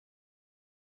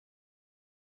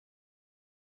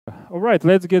All right,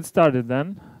 let's get started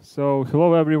then. So,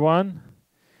 hello everyone.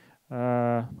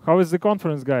 How is the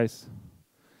conference, guys?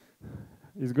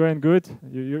 Is going good?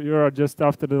 You are just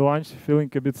after the lunch,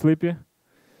 feeling a bit sleepy?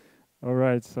 All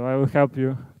right, so I will help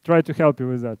you. Try to help you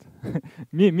with that.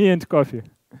 me and coffee.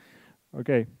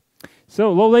 Okay.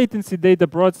 So, low latency data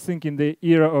processing in the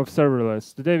era of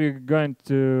serverless. Today we're going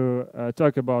to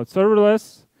talk about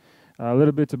serverless, a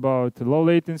little bit about low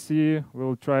latency.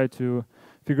 We'll try to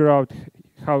figure out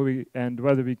how we and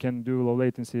whether we can do low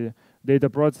latency data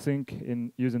processing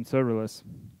in using serverless.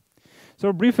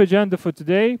 So, brief agenda for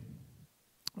today.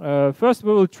 First,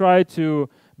 we will try to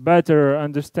better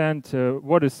understand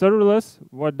what is serverless,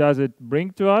 what does it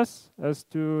bring to us as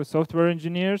to software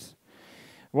engineers,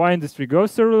 why industry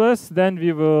goes serverless. Then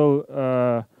we will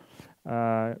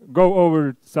go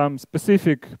over some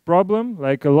specific problem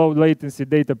like a low latency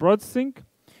data processing,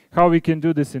 how we can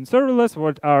do this in serverless,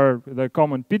 what are the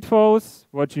common pitfalls,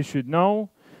 what you should know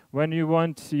when you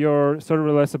want your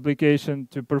serverless application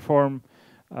to perform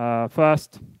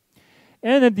fast.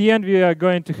 And at the end, we are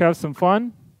going to have some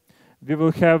fun. We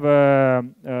will have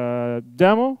a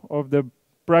demo of the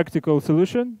practical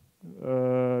solution,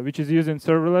 which is using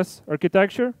serverless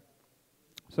architecture.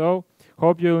 So,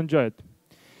 hope you'll enjoy it.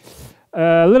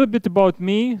 A little bit about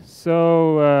me.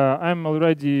 So, I'm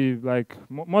already like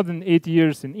more than 8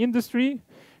 years in industry.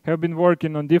 Have been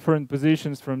working on different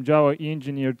positions from Java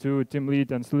engineer to team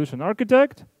lead and solution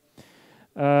architect.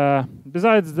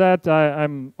 Besides that,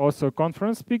 I'm also a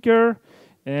conference speaker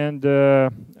and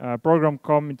program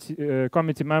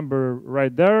committee member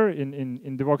right there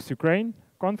in Devoxx Ukraine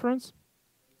conference.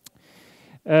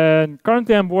 And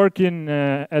currently, I'm working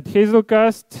at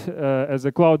Hazelcast as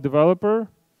a cloud developer,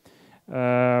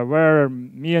 where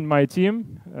me and my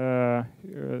team,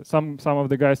 some of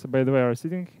the guys, by the way, are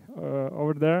sitting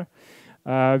over there.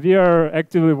 We are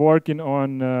actively working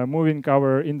on moving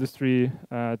our industry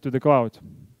to the cloud.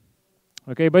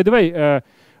 Okay, by the way,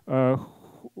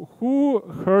 who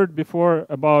heard before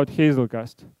about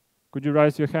Hazelcast? Could you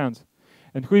raise your hands?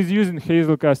 And who is using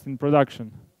Hazelcast in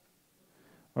production?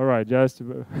 All right, just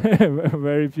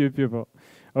very few people.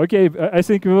 Okay, I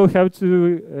think we will have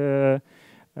to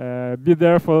be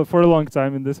there for a long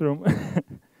time in this room.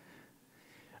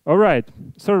 All right,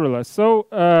 serverless. So,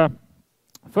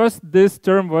 first, this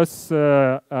term was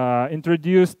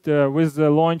introduced with the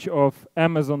launch of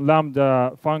Amazon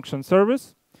Lambda Function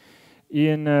service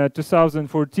in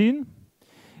 2014,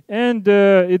 and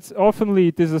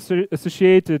it is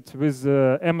associated with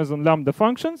Amazon Lambda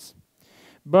Functions.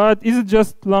 But is it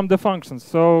just Lambda Functions?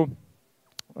 So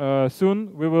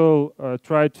soon we will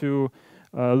try to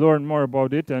learn more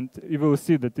about it, and you will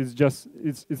see that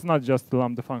it's not just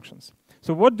Lambda Functions.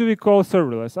 So what do we call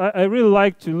serverless? I really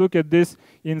like to look at this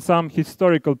in some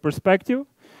historical perspective.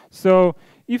 So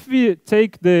if we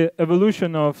take the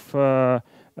evolution of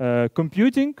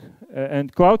computing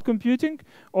and cloud computing,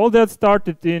 all that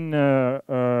started in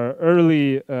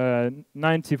early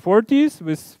 1940s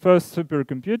with first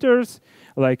supercomputers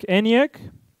like ENIAC,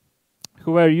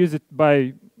 who were used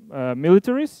by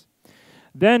militaries.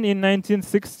 Then in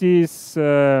 1960s,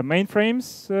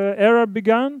 mainframes era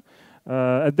began.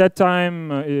 At that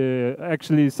time,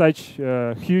 actually, such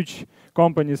huge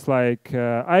companies like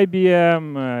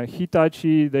IBM,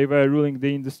 Hitachi, they were ruling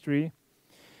the industry.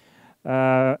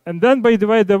 And then, by the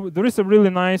way, there is a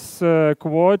really nice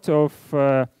quote of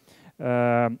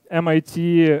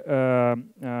MIT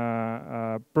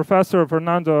Professor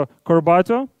Fernando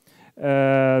Corbato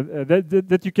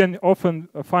that you can often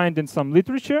find in some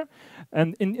literature.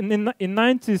 And in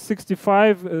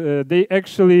 1965, they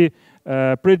actually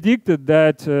predicted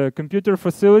that computer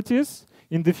facilities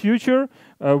in the future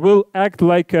will act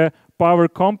like a power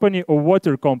company or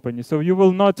water company. So you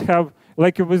will not have,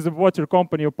 like with the water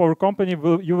company or power company,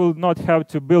 you will not have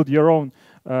to build your own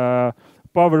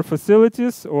power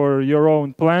facilities or your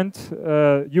own plant.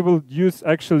 You will use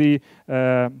actually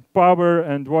power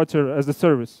and water as a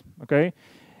service, okay?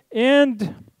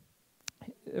 And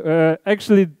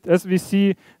actually, as we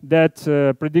see, that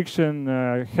prediction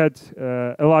had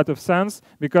a lot of sense,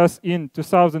 because in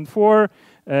 2004,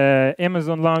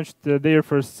 Amazon launched their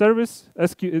first service,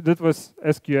 that was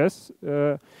SQS,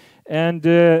 and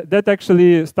that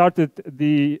actually started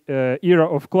the era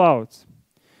of clouds.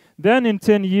 Then in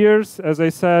 10 years, as I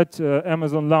said,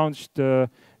 Amazon launched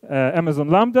Amazon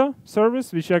Lambda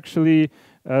service, which actually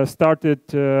started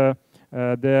the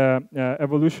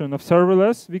evolution of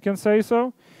serverless, we can say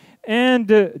so.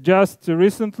 And just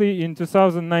recently, in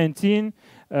 2019,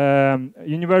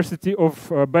 University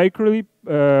of Berkeley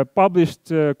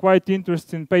published quite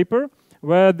interesting paper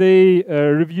where they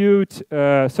reviewed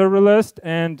serverless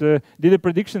and did a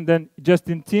prediction that just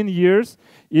in 10 years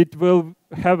it will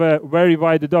have a very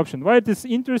wide adoption. Why it is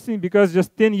interesting? Because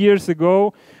just 10 years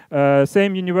ago,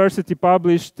 same university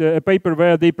published a paper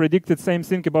where they predicted same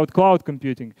thing about cloud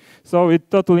computing. So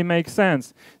it totally makes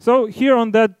sense. So here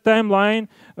on that timeline,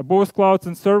 both clouds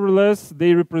and serverless,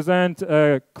 they represent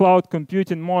a cloud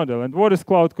computing model. And what is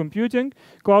cloud computing?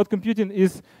 Cloud computing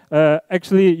is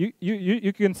actually,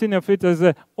 you can think of it as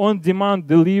an on-demand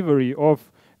delivery of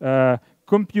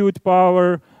compute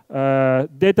power,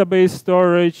 database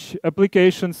storage,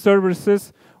 application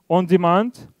services on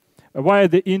demand via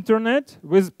the internet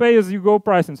with pay-as-you-go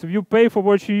pricing. So you pay for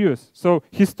what you use. So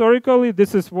historically,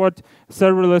 this is what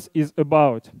serverless is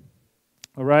about.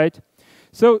 All right.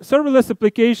 So serverless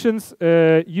applications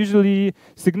usually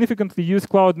significantly use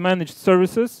cloud-managed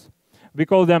services. We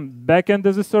call them backend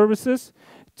as a services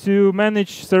to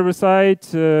manage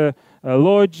server-side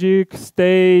logic,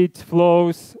 state,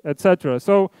 flows, etc.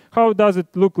 So how does it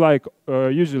look like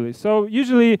usually? So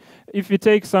usually, if you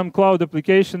take some cloud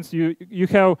applications, you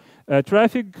have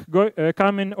traffic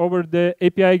coming over the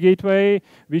API gateway,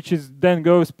 which is then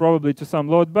goes probably to some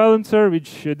load balancer,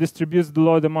 which distributes the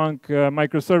load among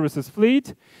microservices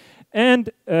fleet.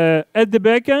 And at the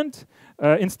backend,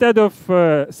 instead of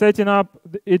setting up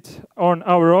it on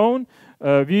our own,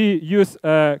 we use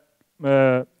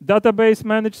database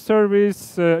managed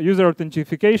service, user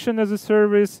authentication as a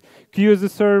service, queue as a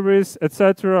service,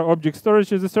 etc., object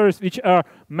storage as a service, which are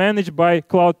managed by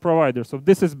cloud providers. So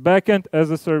this is backend as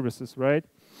a services, right?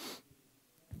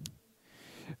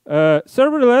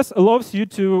 Serverless allows you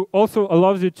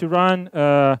to run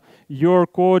your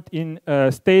code in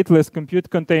stateless compute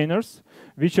containers,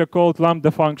 which are called Lambda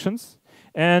Functions.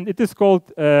 And it is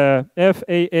called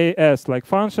FaaS, like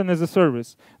function as a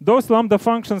service. Those Lambda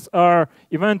functions are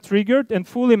event triggered and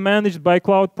fully managed by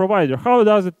cloud provider. How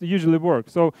does it usually work?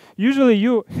 So usually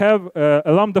you have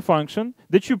a Lambda function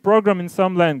that you program in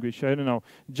some language, I don't know,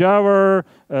 Java,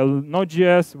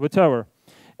 Node.js, whatever.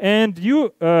 And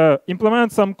you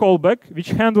implement some callback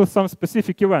which handles some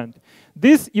specific event.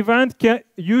 This event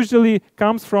usually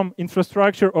comes from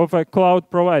infrastructure of a cloud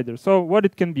provider. So what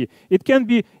it can be? It can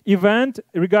be event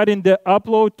regarding the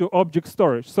upload to object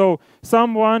storage. So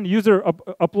user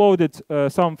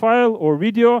uploaded some file or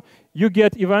video, you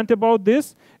get event about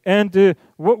this, and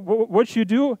what you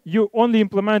do, you only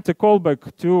implement a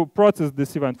callback to process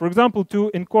this event. For example, to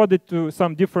encode it to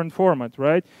some different format,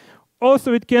 right?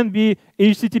 Also, it can be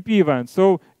HTTP event.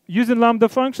 So using Lambda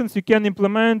functions, you can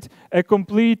implement a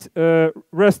complete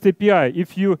REST API.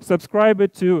 If you subscribe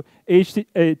it to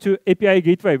API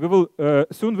gateway,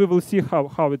 soon we will see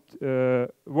how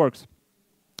it works.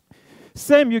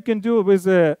 Same you can do with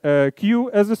a queue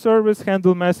as a service,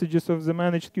 handle messages of the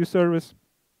managed queue service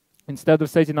instead of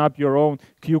setting up your own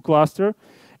queue cluster.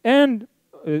 And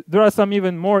there are some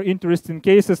even more interesting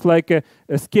cases like a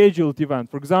scheduled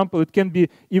event. For example, it can be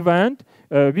event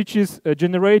which is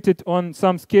generated on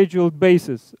some scheduled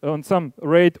basis, on some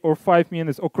rate or 5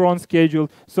 minutes or cron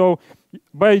scheduled. So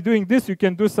by doing this, you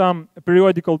can do some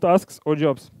periodical tasks or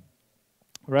jobs,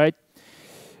 right?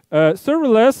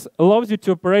 Serverless allows you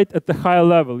to operate at the high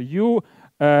level. You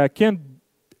can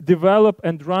develop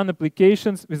and run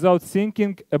applications without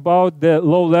thinking about the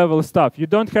low-level stuff. You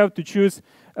don't have to choose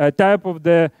type of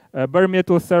the bare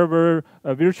metal server,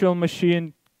 virtual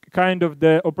machine, kind of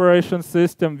the operation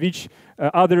system, which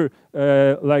other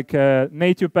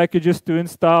native packages to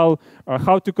install, or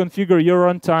how to configure your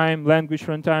runtime, language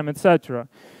runtime, etc.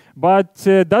 But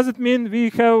does it mean we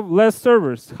have less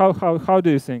servers? How do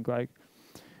you think?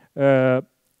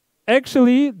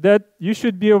 Actually, that you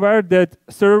should be aware that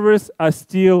servers are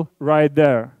still right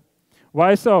there.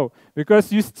 Why so?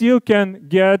 Because you still can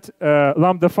get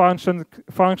Lambda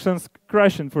functions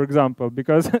crashing, for example,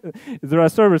 because there are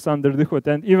servers under the hood.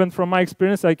 And even from my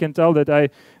experience, I can tell that I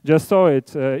just saw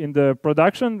it in the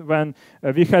production when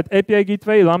we had API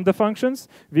gateway Lambda functions.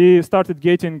 We started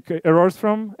getting errors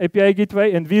from API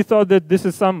gateway, and we thought that this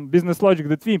is some business logic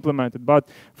that we implemented. But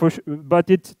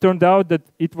it turned out that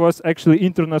it was actually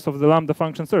internals of the Lambda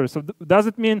function service. So does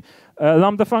it mean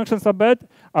Lambda functions are bad?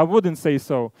 I wouldn't say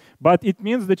so. But it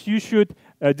means that you should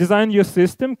design your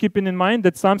system keeping in mind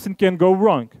that something can go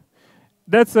wrong.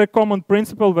 That's a common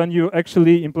principle when you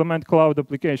actually implement cloud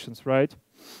applications, right?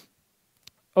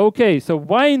 Okay, so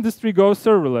why industry goes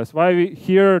serverless? Why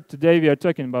here today we are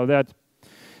talking about that?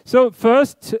 So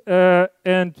first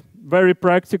and very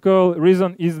practical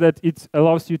reason is that it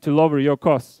allows you to lower your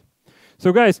costs.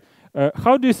 So guys,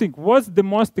 how do you think, what's the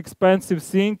most expensive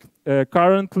thing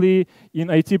currently in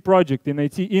IT project, in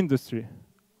IT industry?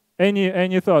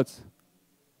 Any thoughts?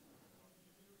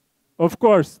 Of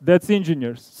course, that's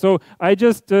engineers. So I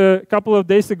just a couple of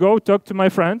days ago talked to my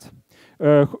friend.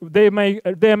 They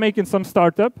are making some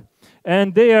startup,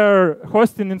 and they are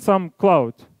hosting in some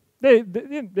cloud.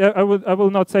 I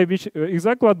will not say which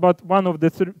exact cloud, but one of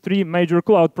the three major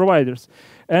cloud providers.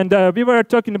 And we were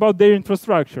talking about their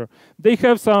infrastructure. They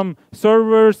have some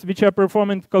servers which are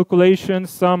performing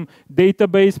calculations, some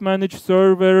database managed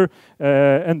server,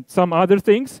 and some other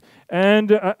things.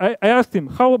 And I asked him,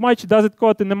 how much does it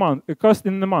cost in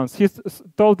a month? He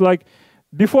told, like,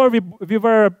 before we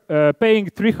were paying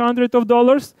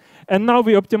 $300, and now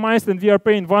we optimized and we are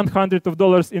paying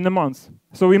 $100 in a month.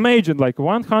 So imagine, like,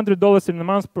 $100 in a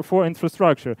month for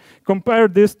infrastructure. Compare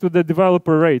this to the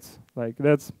developer rates. Like,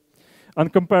 that's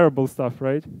uncomparable stuff,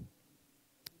 right?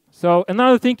 So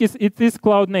another thing is it is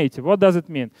cloud native. What does it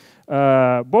mean?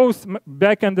 Both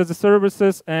backend as a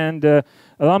services and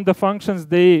Lambda functions,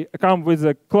 they come with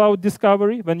a cloud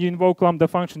discovery. When you invoke Lambda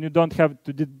function, you don't have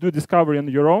to do discovery on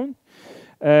your own.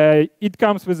 It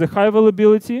comes with a high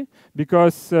availability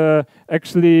because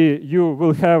actually you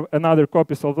will have another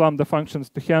copies of Lambda functions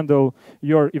to handle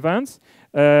your events,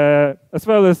 as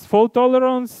well as fault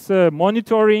tolerance,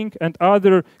 monitoring, and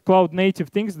other cloud native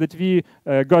things that we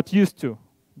got used to,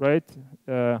 right,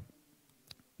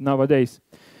 nowadays.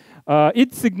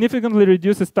 It significantly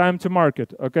reduces time to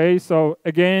market, okay? So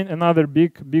again, another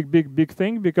big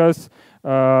thing because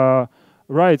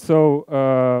right,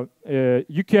 so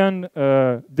you can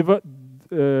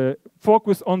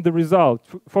focus on the result,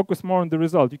 focus more on the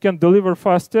result. You can deliver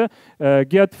faster,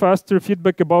 get faster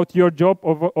feedback about your job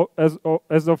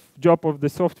as of job of the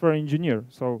software engineer.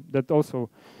 So that also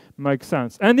makes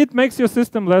sense. And it makes your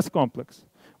system less complex.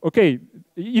 Okay,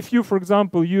 if you, for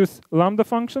example, use Lambda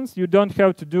functions, you don't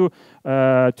have to do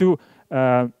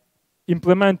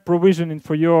implement provisioning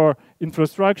for your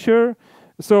infrastructure.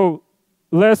 So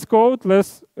less code,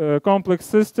 less complex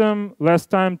system, less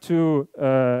time to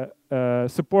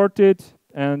support it,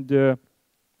 and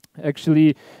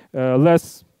actually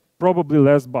probably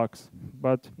less bugs,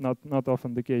 but not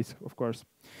often the case, of course.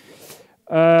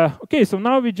 Okay, so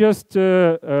now we just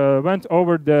went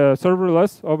over the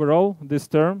serverless overall, this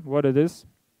term, what it is.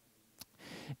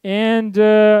 And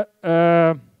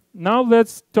now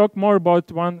let's talk more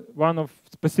about one of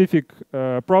specific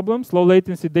problems, low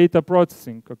latency data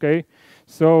processing, okay?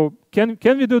 So can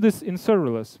we do this in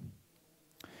serverless?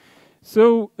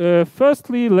 So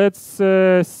firstly, let's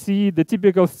see the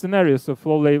typical scenarios of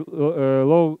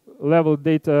low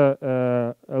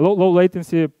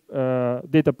latency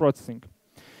data processing.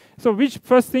 So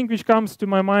first thing which comes to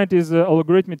my mind is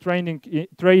algorithmic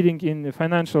trading in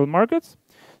financial markets.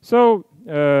 So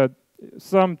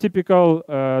some typical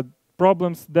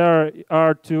problems there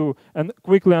are to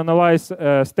quickly analyze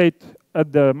state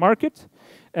at the market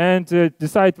and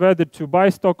decide whether to buy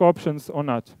stock options or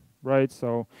not, right?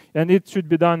 So, and it should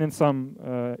be done in some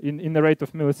in the rate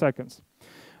of milliseconds.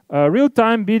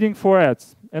 Real-time bidding for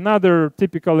ads. Another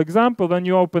typical example, when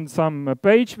you open some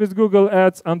page with Google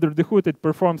Ads, under the hood it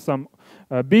performs some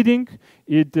bidding.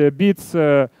 It bids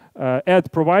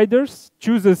ad providers,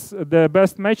 chooses the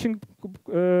best matching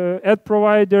ad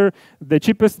provider, the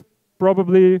cheapest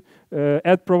probably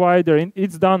ad provider, and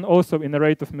it's done also in a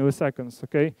rate of milliseconds,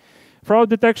 okay? Fraud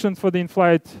detection for the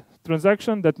in-flight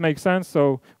transaction, that makes sense.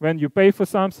 So when you pay for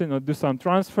something or do some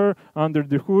transfer, under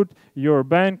the hood, your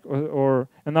bank or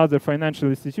another financial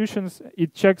institutions,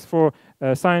 it checks for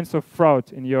signs of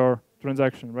fraud in your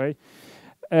transaction, right?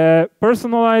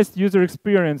 Personalized user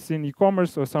experience in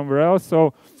e-commerce or somewhere else.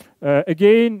 So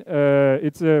again,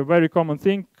 it's a very common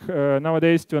thing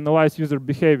nowadays to analyze user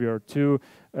behavior, to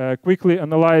quickly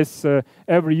analyze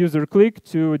every user click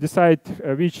to decide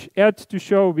which ad to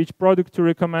show, which product to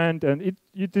recommend, and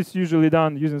it is usually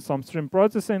done using some stream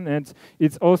processing, and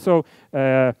it's also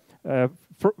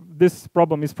this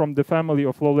problem is from the family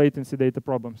of low latency data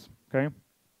problems, okay?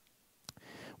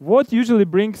 What usually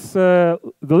brings the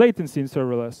latency in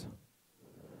serverless?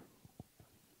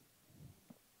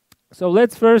 So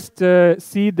let's first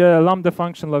see the Lambda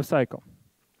function lifecycle.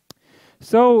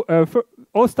 So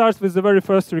all starts with the very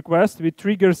first request, which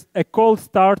triggers a call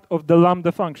start of the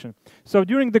Lambda function. So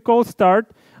during the call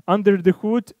start, under the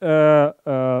hood,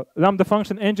 Lambda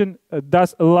function engine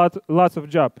does lots of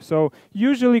job. So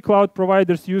usually cloud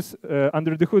providers use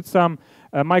under the hood some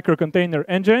microcontainer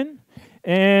engine.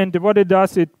 And what it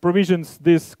does, it provisions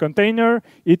this container.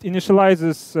 It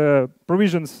initializes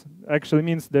provisions, actually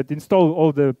means that install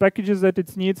all the packages that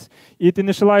it needs. It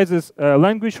initializes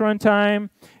language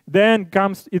runtime. Then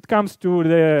it comes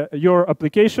to your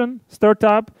application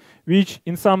startup, which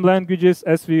in some languages,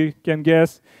 as we can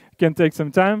guess, can take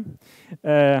some time,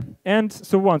 and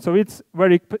so on. So it's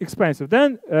very expensive.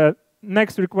 Then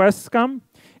next requests come,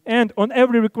 and on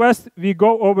every request we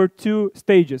go over 2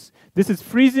 stages. This is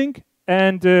freezing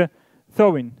and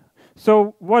thawing.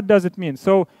 So what does it mean?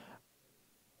 So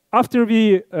after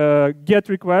we get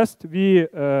request, we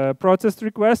process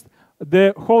request,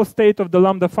 the whole state of the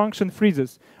Lambda function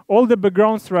freezes. All the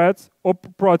background threads or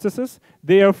processes,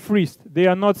 they are freezed. They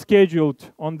are not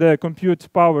scheduled on the compute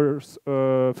powers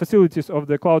facilities of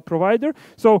the cloud provider.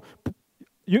 So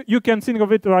you can think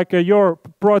of it like your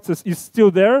process is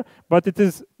still there, but it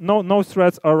is no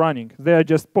threads are running. They are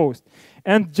just paused.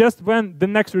 And just when the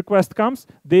next request comes,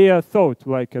 they are thawed,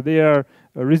 like they are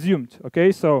resumed.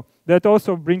 Okay, so that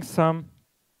also brings some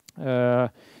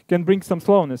can bring some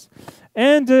slowness.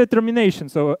 And termination.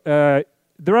 So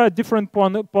there are different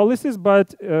policies,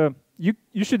 but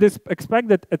you should expect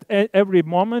that at every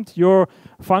moment your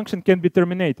function can be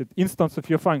terminated, instance of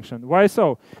your function. Why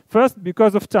so? First,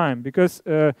 because of time. Because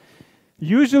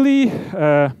usually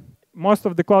most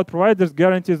of the cloud providers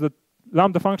guarantees that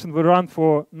Lambda function will run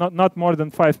for not more than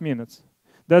 5 minutes.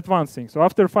 That's one thing. So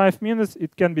after 5 minutes,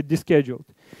 it can be descheduled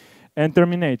and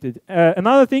terminated.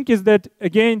 Another thing is that,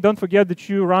 again, don't forget that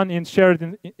you run in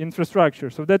shared infrastructure.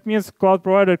 So that means cloud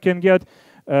provider can get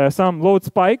some load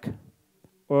spike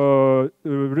to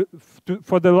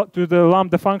the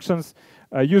Lambda functions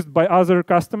used by other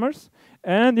customers,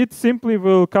 and it simply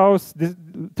will cause this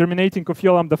terminating of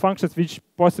your Lambda functions, which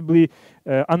possibly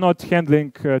are not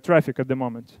handling traffic at the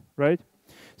moment, right?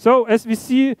 So as we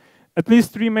see, at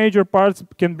least 3 major parts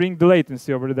can bring the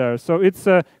latency over there. So it's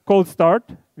a cold start,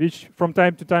 which from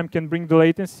time to time can bring the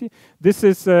latency. This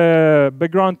is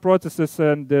background processes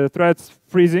and threads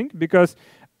freezing, because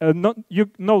you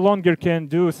no longer can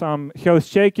do some health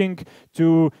checking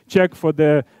to check for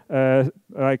the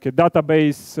like a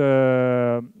database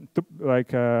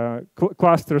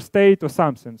cluster state or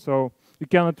something. So you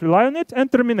cannot rely on it.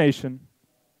 And termination.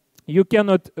 You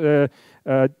cannot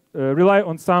rely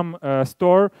on some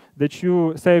store that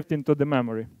you saved into the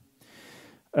memory.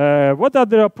 What are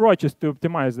the approaches to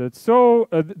optimize that? So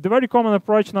the very common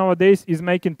approach nowadays is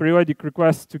making periodic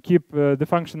requests to keep the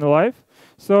function alive.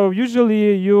 So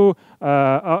usually you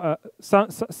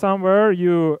somewhere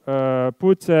you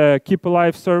put a keep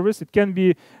alive service. It can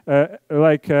be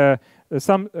like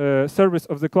some service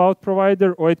of the cloud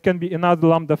provider, or it can be another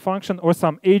Lambda function or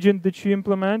some agent that you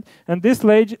implement. And this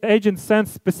agent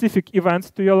sends specific events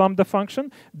to your Lambda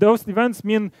function. Those events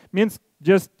means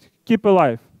just keep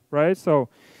alive, right? So,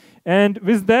 and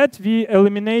with that, we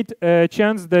eliminate a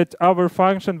chance that our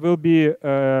function will be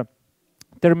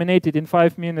terminated in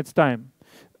 5 minutes time.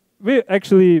 We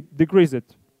actually decrease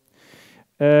it.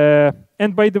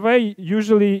 And by the way,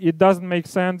 usually it doesn't make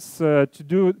sense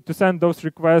to send those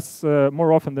requests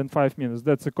more often than 5 minutes.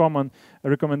 That's a common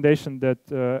recommendation that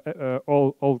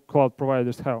all cloud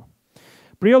providers have.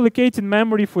 Pre-allocating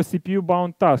memory for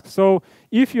CPU-bound tasks. So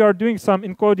if you are doing some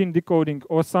encoding, decoding,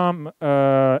 or some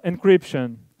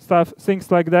encryption stuff,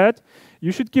 things like that,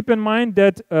 you should keep in mind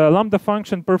that Lambda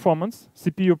function performance,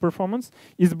 CPU performance,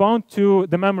 is bound to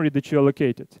the memory that you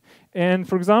allocated. And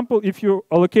for example, if you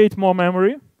allocate more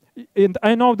memory, and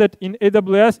I know that in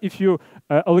AWS, if you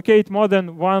allocate more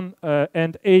than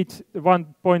 1.8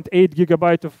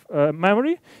 gigabyte of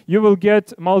memory, you will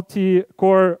get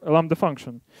multi-core Lambda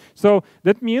function. So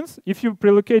that means if you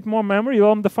pre-allocate more memory,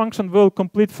 Lambda function will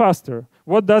complete faster.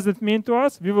 What does it mean to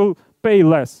us? We will pay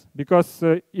less, because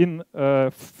in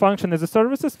function as a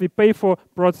services, we pay for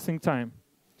processing time.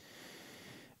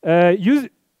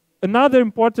 Another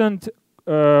important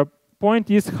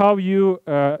point is how you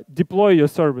deploy your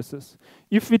services.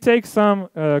 If we take some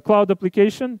cloud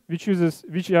application which is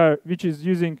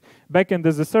using backend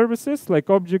as a services like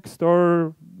object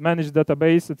store, managed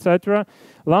database, etc.,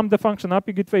 Lambda function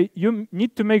API gateway, you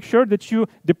need to make sure that you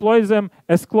deploy them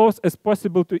as close as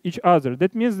possible to each other.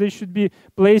 That means they should be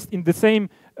placed in the same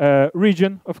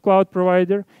region of cloud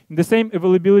provider, in the same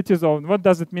availability zone. What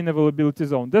does it mean, availability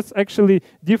zone? That's actually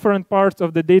different parts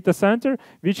of the data center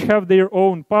which have their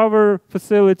own power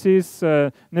facilities,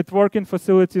 networking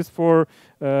facilities for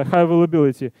high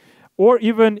availability, or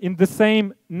even in the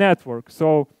same network.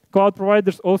 So cloud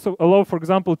providers also allow, for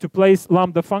example, to place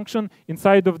Lambda function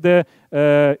inside of the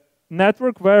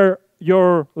network where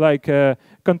your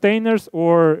containers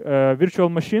or virtual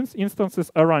machines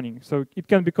instances are running. So it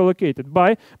can be collocated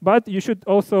by, but you should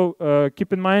also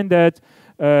keep in mind that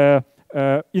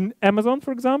in Amazon,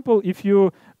 for example, if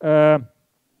you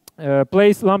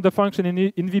place Lambda function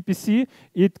in VPC,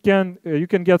 you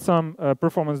can get some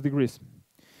performance degrees.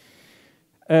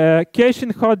 Caching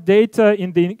hot data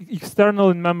in the external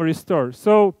in-memory store.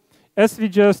 So as we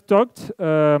just talked,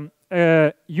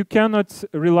 you cannot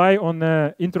rely on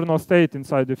the internal state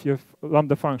inside of your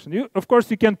Lambda function. Of course,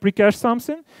 you can pre-cache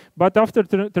something, but after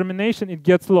termination, it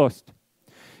gets lost.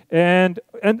 And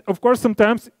of course,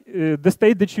 sometimes the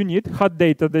state that you need, hot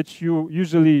data that you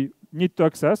usually need to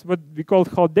access, what we call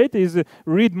hot data, is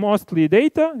read mostly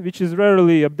data, which is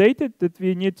rarely updated, that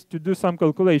we need to do some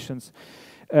calculations.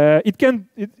 It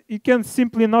can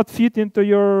simply not fit into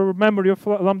your memory of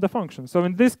Lambda function. So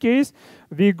in this case,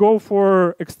 we go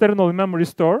for external memory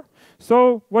store.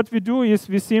 So what we do is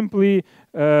we simply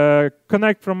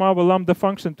connect from our Lambda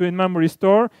function to in-memory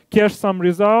store, cache some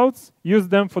results, use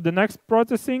them for the next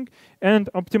processing, and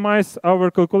optimize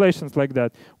our calculations like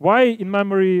that. Why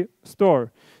in-memory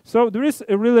store? So there is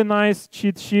a really nice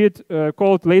cheat sheet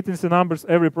called latency numbers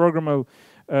every programmer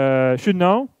should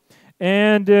know.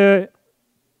 And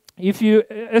if you,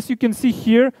 as you can see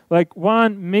here, like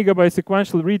 1 megabyte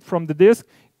sequential read from the disk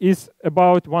is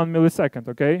about 1 millisecond,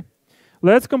 okay?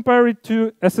 Let's compare it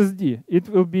to SSD. It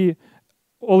will be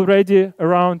already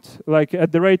around, like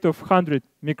at the rate of 100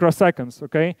 microseconds,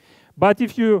 okay? But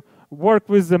if you work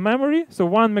with the memory, so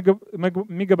 1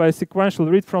 megabyte sequential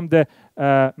read from the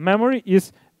memory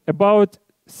is about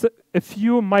a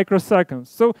few microseconds.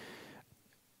 So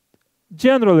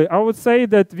generally, I would say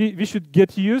that we should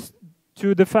get used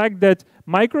to the fact that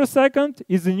microsecond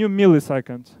is a new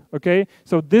millisecond, okay?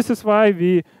 So this is why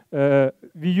we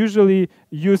usually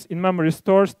use in-memory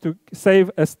stores to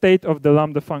save a state of the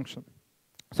Lambda function.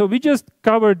 So we just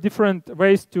covered different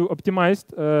ways to optimize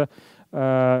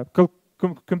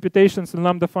computations in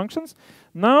Lambda functions.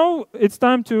 Now it's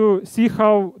time to see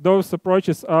how those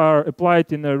approaches are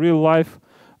applied in a real-life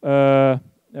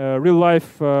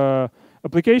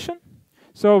application.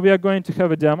 So we are going to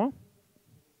have a demo.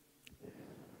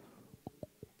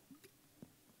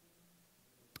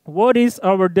 What is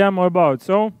our demo about?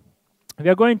 So we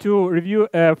are going to review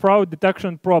a fraud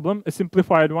detection problem, a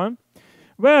simplified one,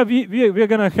 where we're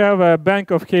going to have a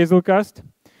bank of Hazelcast,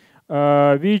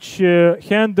 which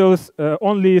handles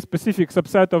only a specific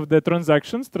subset of the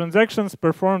transactions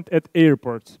performed at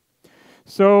airports.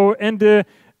 So, and at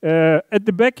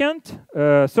the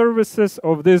backend, services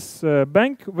of this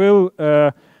bank will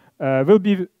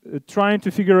be trying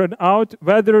to figure out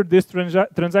whether this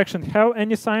transaction have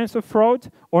any signs of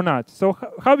fraud or not. So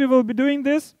how we will be doing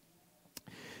this?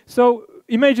 So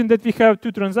imagine that we have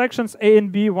two transactions, A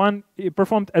and B, one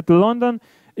performed in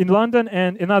London,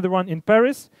 and another one in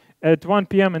Paris at 1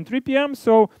 p.m. and 3 p.m.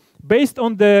 So based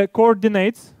on the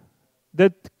coordinates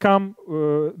that come,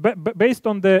 based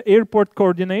on the airport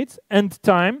coordinates and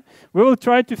time, we will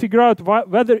try to figure out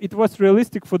whether it was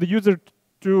realistic for the user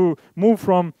to move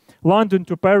from London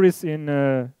to Paris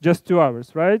in just 2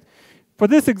 hours, right? For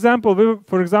this example,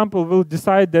 we'll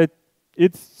decide that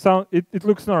it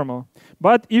looks normal.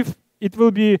 But if it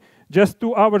will be just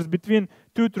 2 hours between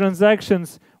two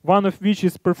transactions, one of which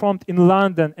is performed in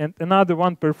London and another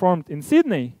one performed in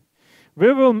Sydney,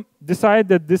 we will decide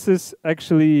that this is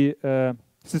actually a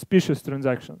suspicious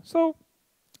transaction. So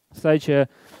such a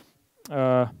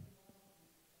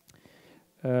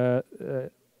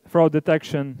fraud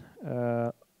detection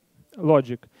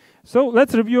logic. So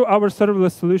let's review our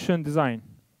serverless solution design.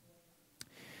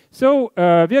 So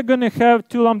we are going to have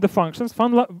two Lambda functions.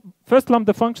 First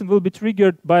Lambda function will be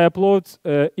triggered by uploads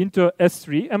into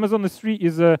S3. Amazon S3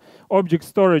 is an object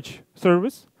storage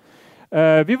service.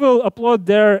 We will upload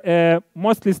there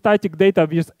mostly static data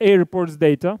with airports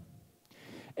data.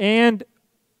 And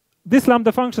this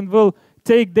Lambda function will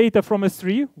take data from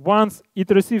S3 once it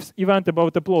receives event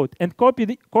about upload and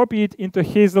copy it into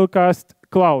Hazelcast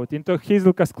Cloud, into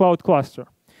Hazelcast Cloud cluster.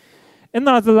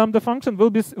 Another Lambda function will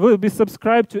be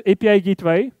subscribed to API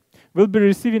gateway, will be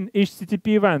receiving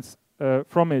HTTP events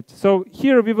from it. So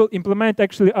here we will implement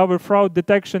actually our fraud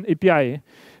detection API.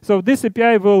 So this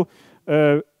API will,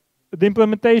 the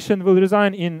implementation will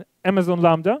reside in Amazon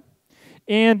Lambda.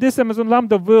 And this Amazon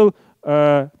Lambda will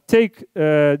take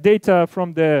data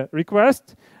from the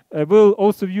request, will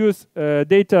also use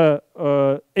data,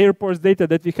 airports data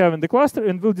that we have in the cluster,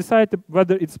 and will decide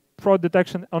whether it's fraud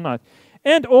detection or not.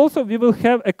 And also, we will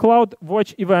have a Cloud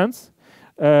Watch events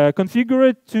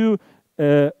configured to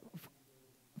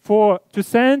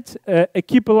send a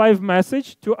keep alive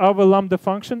message to our Lambda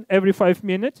function every 5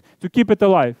 minutes to keep it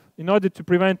alive in order to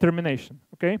prevent termination.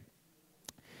 Okay.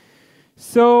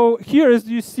 So here, as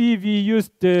you see, we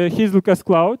used the Hazelcast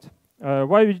Cloud.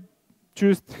 Why we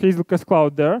choose Hazelcast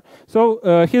Cloud there? So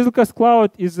Hazelcast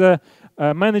Cloud is a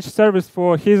managed service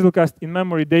for Hazelcast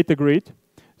in-memory data grid.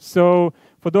 So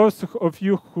for those of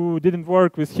you who didn't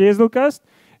work with Hazelcast,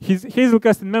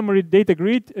 Hazelcast in-memory data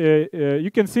grid,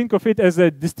 you can think of it as a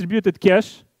distributed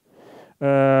cache,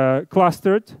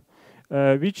 clustered,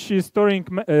 which is storing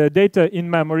data in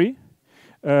memory,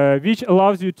 which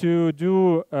allows you to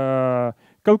do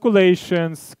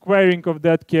calculations, querying of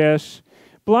that cache.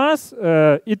 Plus,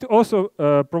 it also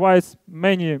provides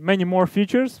many more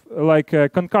features, like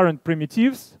concurrent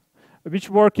primitives, which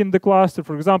work in the cluster.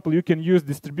 For example, you can use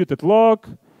distributed log,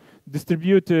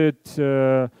 distributed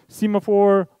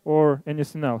semaphore, or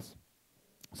anything else.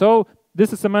 So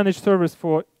this is a managed service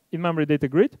for in-memory data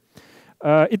grid.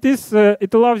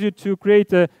 It allows you to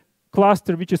create a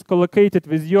cluster which is collocated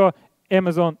with your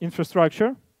Amazon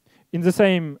infrastructure in the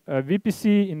same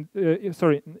VPC,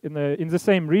 in the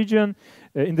same region,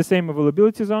 in the same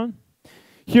availability zone.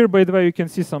 Here, by the way, you can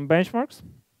see some benchmarks.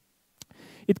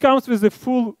 It comes with a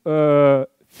full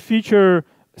feature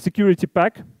security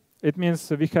pack. It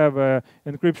means we have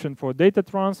encryption for data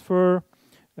transfer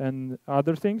and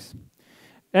other things.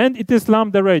 And it is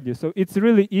Lambda ready, so it's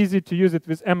really easy to use it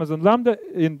with Amazon Lambda,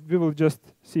 and we will just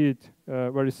see it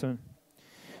very soon.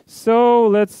 So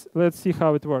let's see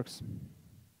how it works.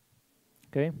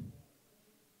 Okay.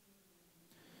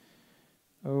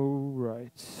 All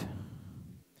right.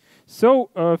 So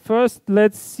first,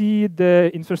 let's see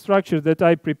the infrastructure that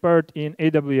I prepared in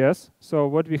AWS. So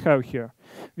what we have here?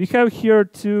 We have here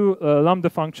two Lambda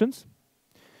functions.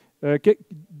 Do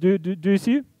you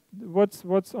see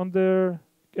what's on there?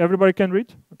 Everybody can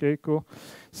read? Okay, cool.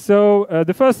 So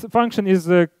the first function is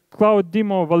the cloud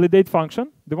demo validate function,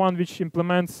 the one which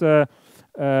implements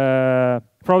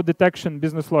fraud detection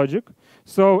business logic.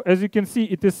 So as you can see,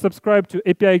 it is subscribed to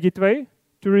API gateway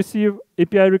to receive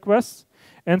API requests,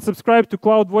 and subscribe to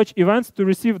CloudWatch events to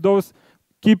receive those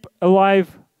keep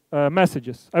alive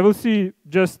messages. I will see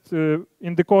just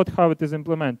in the code how it is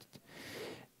implemented.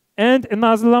 And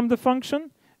another Lambda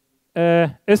function,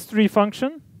 S3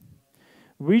 function,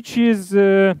 which is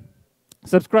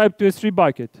subscribed to S3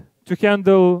 bucket to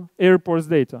handle airports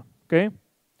data. Okay.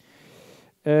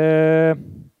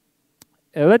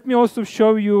 Let me also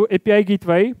show you API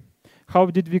gateway. How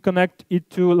did we connect it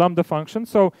to Lambda function?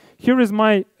 So here is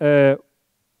my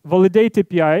validate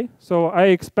API. So I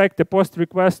expect a post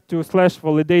request to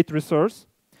 /validate resource.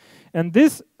 And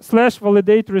this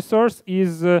 /validate resource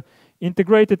is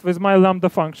integrated with my Lambda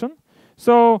function.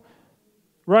 So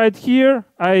right here,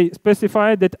 I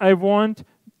specify that I want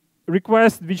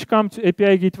requests which come to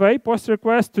API gateway, post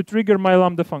request to trigger my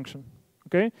Lambda function.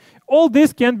 Okay? All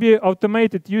this can be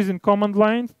automated using command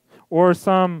line or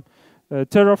some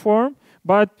Terraform.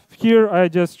 But here I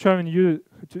just showing you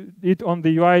it on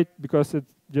the UI because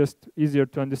it's just easier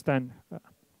to understand,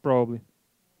 probably.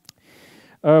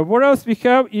 What else we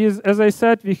have is, as I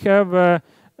said, we have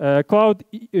Cloud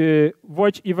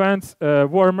Watch events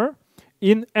warmer.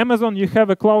 In Amazon, you have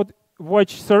a Cloud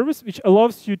Watch service which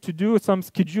allows you to do some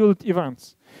scheduled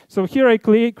events. So here I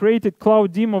created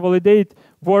Cloud Demo Validate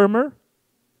Warmer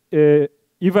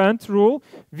event rule,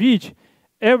 which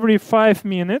every 5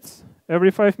 minutes,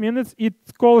 it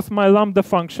calls my Lambda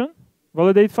function,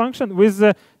 validate function, with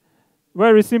a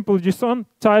very simple JSON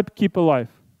type keep alive.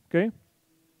 Okay.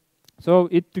 So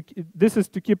this is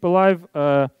to keep alive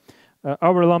our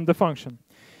Lambda function.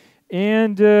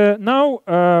 And now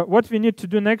what we need to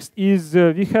do next is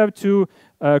we have to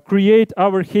create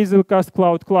our Hazelcast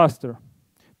Cloud cluster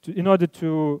in order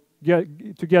to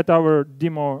get our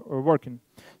demo working.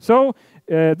 So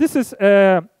this is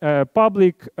a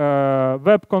public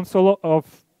web console of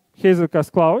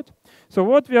Hazelcast Cloud. So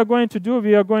what we are going to do,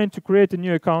 we are going to create a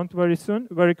new account very soon,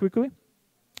 very quickly.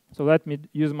 So let me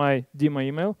use my demo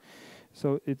email.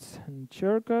 So it's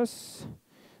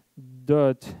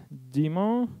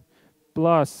cherkas.demo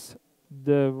plus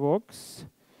Devoxx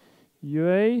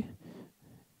UA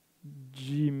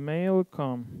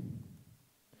gmail.com.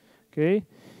 Okay.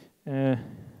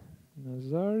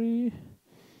 Nazarii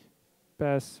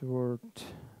password.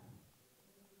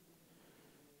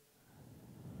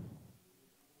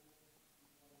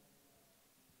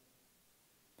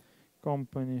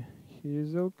 Company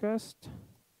Hazelcast.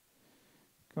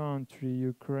 Country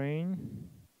Ukraine.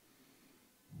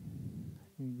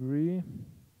 Agree.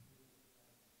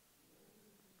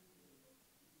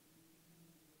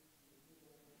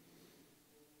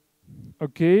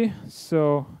 Okay,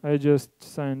 so I just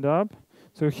signed up.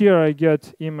 So here I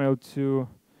get email to,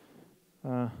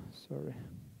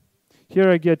 Here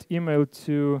I get email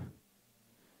to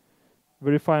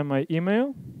verify my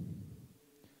email.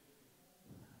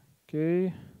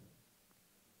 Okay.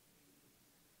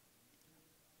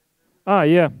 Ah,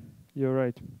 yeah, you're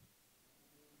right.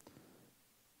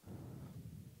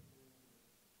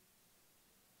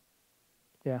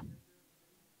 Yeah.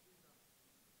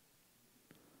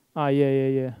 Ah,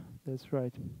 yeah. That's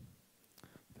right.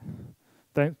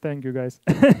 Thank you, guys.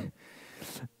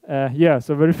 Yeah,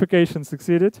 so verification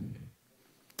succeeded.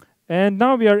 And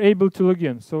now we are able to log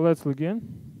in. So let's log in.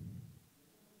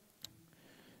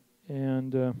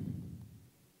 And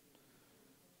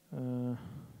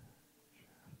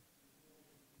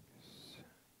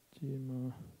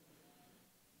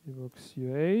Devoxx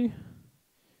UA.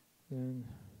 Then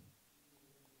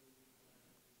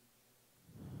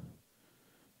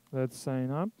let's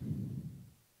sign up.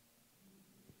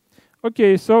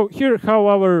 Okay, so here how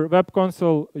our web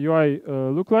console UI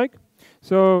look like.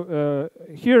 So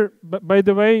here, by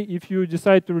the way, if you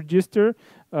decide to register,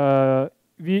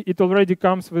 it already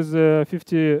comes with a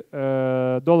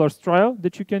 $50 trial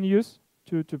that you can use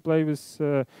to play with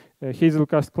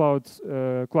Hazelcast Cloud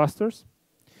clusters.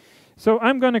 So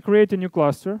I'm going to create a new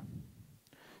cluster.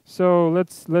 So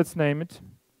let's name it.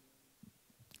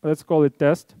 Let's call it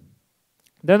test.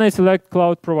 Then I select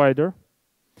cloud provider.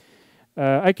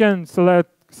 I can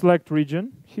select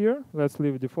region here. Let's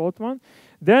leave default one.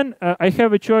 Then I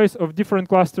have a choice of different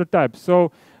cluster types.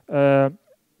 So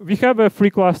we have a free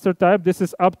cluster type. This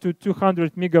is up to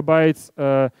 200 megabytes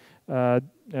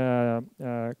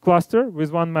cluster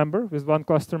with one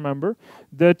cluster member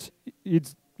that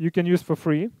you can use for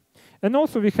free. And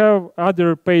also we have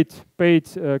other paid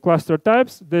cluster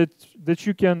types that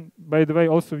you can, by the way,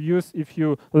 also use if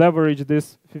you leverage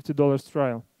this $50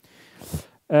 trial.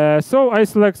 So I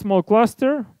select small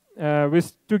cluster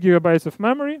with 2 gigabytes of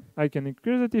memory. I can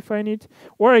increase it if I need.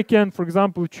 Or I can, for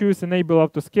example, choose enable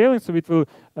auto-scaling, so it will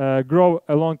grow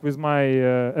along with my,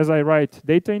 as I write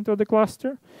data into the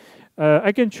cluster.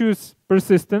 I can choose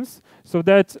persistence, so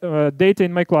that data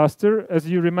in my cluster, as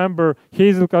you remember,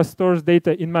 Hazelcast stores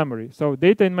data in memory. So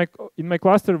data in my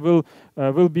cluster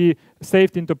will be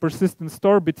saved into persistent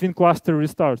store between cluster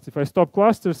restarts. If I stop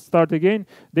clusters, start again,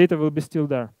 data will be still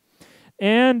there.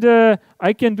 And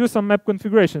I can do some map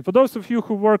configuration. For those of you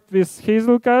who worked with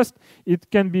Hazelcast, it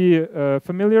can be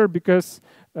familiar because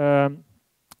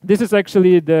this is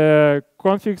actually the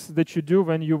configs that you do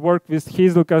when you work with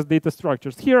Hazelcast data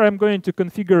structures. Here I'm going to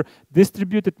configure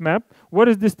distributed map. What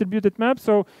is distributed map?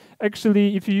 So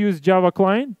actually, if you use Java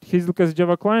client, Hazelcast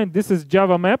Java client, this is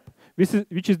Java map,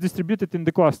 which is distributed in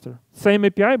the cluster. Same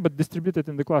API, but distributed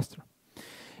in the cluster.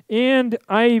 And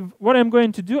what I'm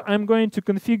going to do, I'm going to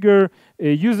configure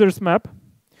a users map.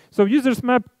 So users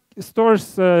map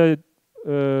stores data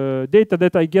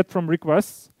that I get from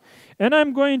requests. And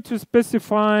I'm going to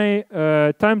specify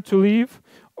time to leave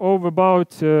of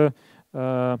about, for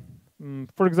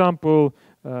example,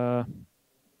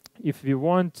 if we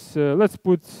want, let's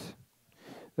put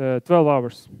 12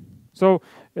 hours. So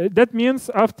that means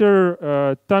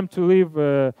after time to leave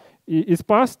is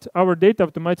passed, our data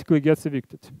automatically gets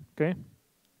evicted. Okay.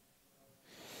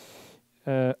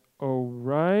 All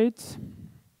right.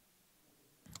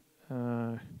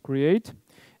 Create.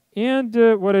 And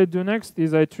what I do next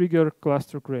is I trigger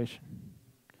cluster creation.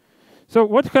 So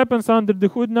what happens under the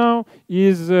hood now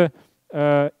is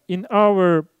in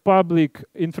our public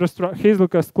infrastructure,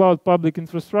 Hazelcast Cloud public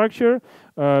infrastructure,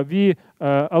 we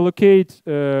allocate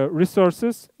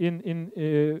resources.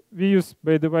 We use,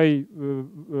 by the way,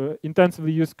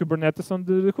 intensively use Kubernetes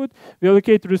under the hood. We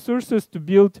allocate resources to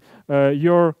build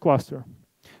your cluster.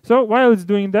 So while it's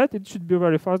doing that, it should be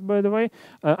very fast, by the way.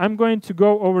 I'm going to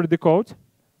go over the code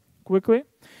quickly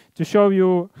to show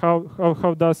you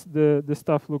how does the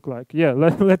stuff look like. Yeah,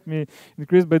 let me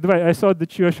increase. By the way, I thought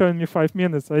that you were showing me 5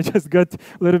 minutes. I just got a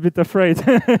little bit afraid.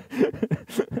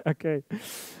 Okay.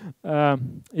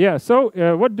 Yeah, so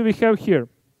what do we have here?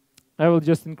 I will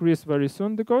just increase very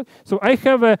soon the code. So I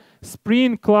have a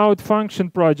Spring Cloud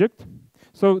function project.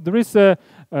 So there is a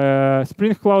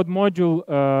Spring Cloud module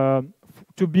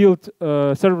to build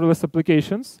serverless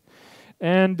applications.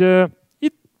 And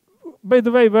by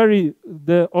the way,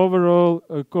 the overall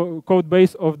code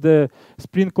base of the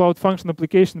Spring Cloud function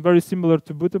application very similar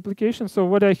to boot application. So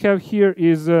what I have here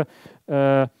is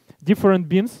different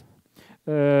beans.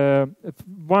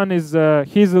 One is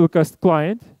Hazelcast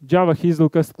client, Java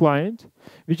Hazelcast client,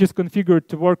 which is configured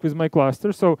to work with my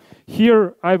cluster. So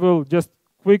here I will just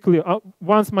quickly,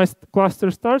 once my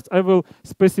cluster starts, I will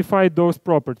specify those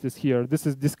properties here. This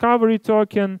is discovery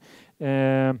token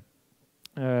and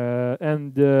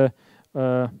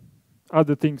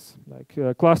other things like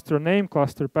cluster name,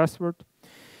 cluster password.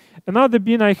 Another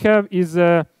bean I have is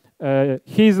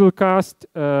Hazelcast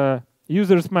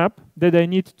users map that I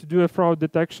need to do a fraud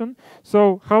detection.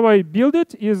 So how I build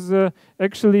it is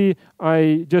actually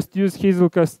I just use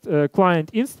Hazelcast client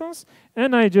instance,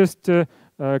 and I just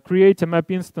create a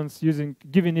map instance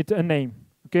giving it a name.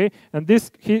 Okay, and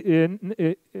this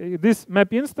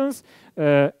map instance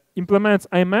implements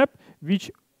IMAP, which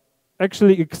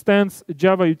actually extends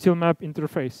Java util map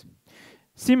interface.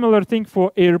 Similar thing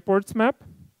for airports map,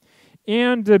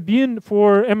 and bin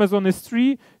for Amazon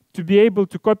S3 to be able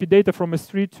to copy data from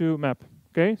S3 to map.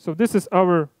 Okay, so this is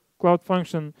our Cloud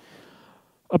Function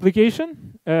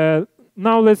application.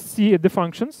 Now let's see the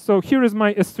functions. So here is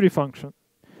my S3 function.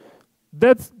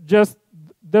 That's the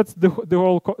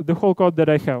whole code that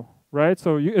I have, right?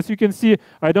 So as you can see,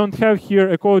 I don't have here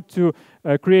a code to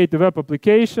create a web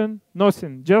application,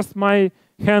 nothing, just my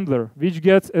handler, which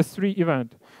gets S3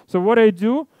 event. So what I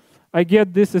do, I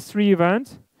get this S3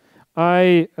 event,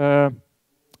 I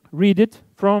read it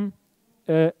from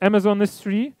Amazon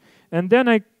S3, and then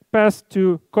I pass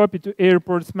to copy to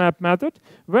airports map method,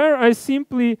 where I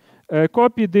simply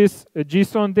copy this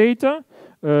JSON data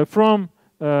from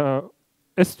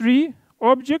S3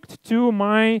 object to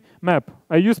my map.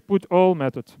 I use put all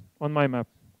method on my map,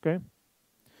 okay?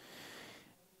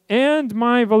 And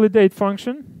my validate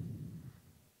function.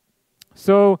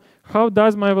 So how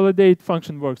does my validate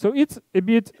function work? So it's a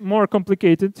bit more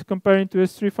complicated comparing to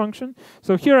S3 function.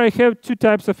 So here I have two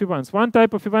types of events. One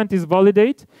type of event is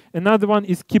validate, another one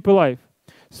is keep alive.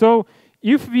 So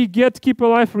if we get keep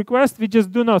alive request, we just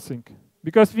do nothing,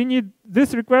 because we need,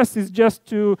 this request is just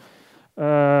to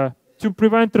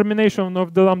prevent termination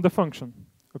of the Lambda function,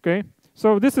 okay?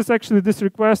 So this is actually this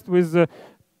request with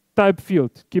type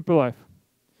field, keep alive,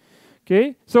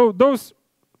 okay? So those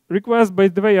requests, by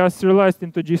the way, are serialized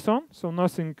into JSON, so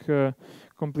nothing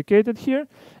complicated here.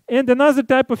 And another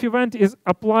type of event is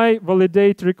apply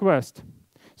validate request.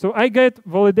 So I get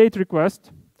validate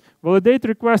request. Validate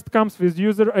request comes with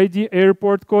user ID,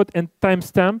 airport code, and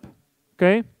timestamp,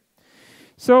 okay?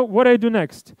 So what I do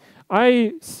next?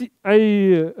 I'm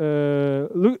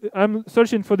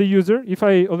searching for the user. If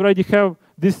I already have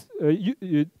this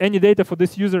any data for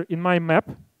this user in my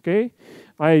map, okay,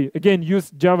 I again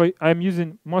use Java. I'm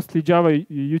using mostly Java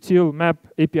util map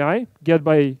API get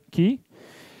by key.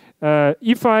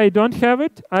 If I don't have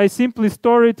it, I simply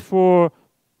store it for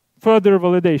further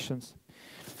validations.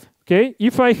 Okay,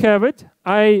 if I have it,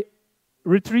 I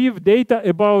retrieve data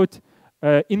about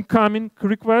incoming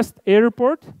request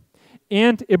airport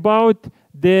and about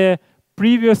the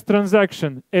previous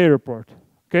transaction airport.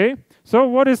 Okay, so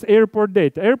what is airport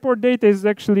data? Airport data is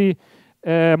actually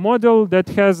a model that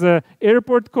has a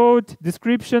airport code,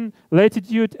 description,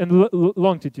 latitude, and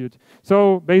longitude.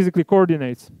 So basically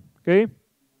coordinates. Okay.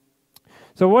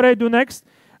 So what I do next,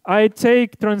 I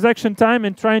take transaction time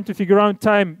and trying to figure out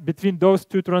time between those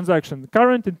two transactions,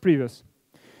 current and previous.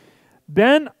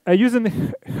 Then I use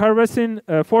an harvesting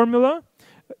formula.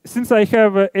 Since I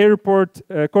have airport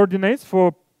coordinates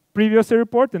for previous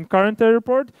airport and current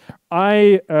airport,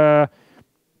 I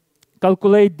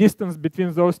calculate distance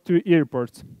between those two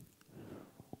airports.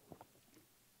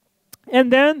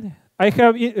 And then I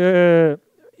have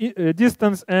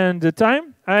distance and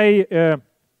time. I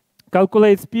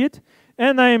calculate speed,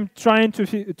 and I'm trying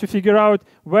to figure out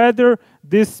whether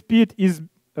this speed is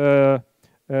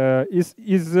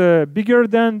bigger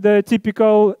than the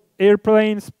typical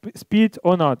airplane speed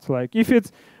or not. Like if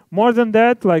it's more than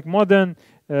that, like more than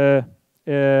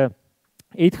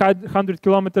 800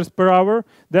 kilometers per hour,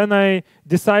 then I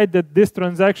decide that this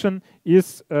transaction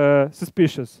is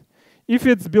suspicious. If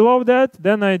it's below that,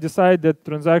 then I decide that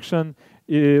transaction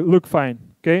look fine.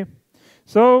 Okay,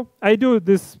 so I do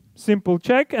this simple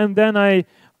check, and then I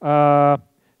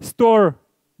store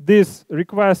this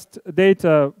request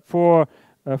data for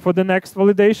the next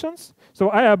validations. So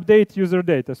I update user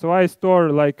data. So I store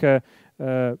like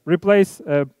replace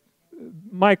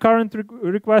my current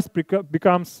request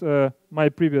becomes my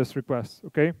previous request.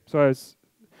 Okay, so I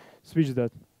switch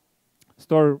that,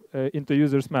 store into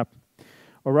user's map.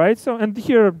 All right. So and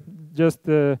here just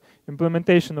the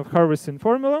implementation of harvesting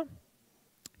formula.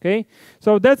 Okay,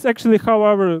 so that's actually how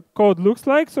our code looks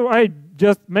like. So I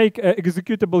just make an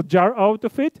executable jar out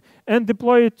of it and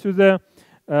deploy it to the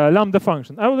Lambda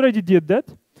function. I already did that,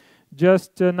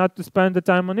 just not to spend the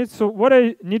time on it. So what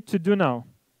I need to do now?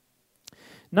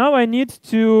 Now I need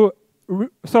to,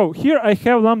 so here I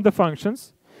have Lambda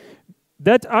functions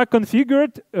that are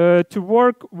configured to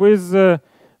work with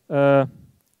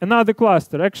another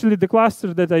cluster, actually the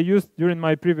cluster that I used during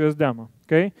my previous demo.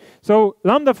 Okay, so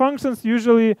Lambda functions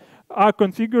usually are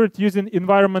configured using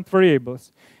environment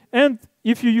variables. And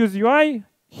if you use UI,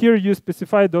 here you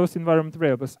specify those environment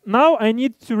variables. Now I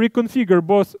need to reconfigure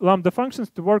both Lambda functions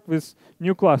to work with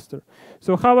new cluster.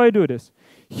 So how I do this?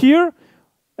 Here,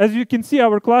 as you can see,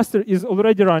 our cluster is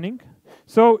already running.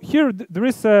 So here there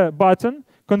is a button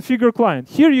configure client.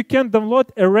 Here you can download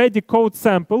a ready code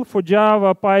sample for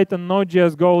Java, Python,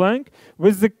 Node.js, Golang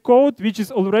with the code which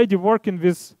is already working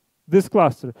with this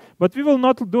cluster. But we will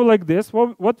not do like this.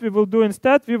 What we will do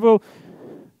instead, we will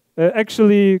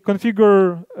actually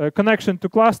configure a connection to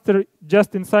cluster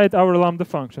just inside our Lambda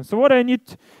function. So what I need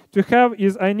to have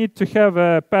is I need to have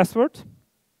a password.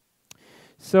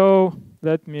 So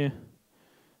let me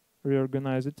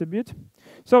reorganize it a bit.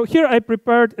 So here I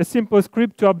prepared a simple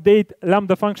script to update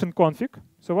Lambda function config.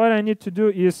 So what I need to do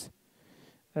is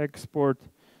export.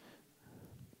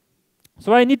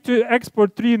 So I need to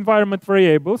export 3 environment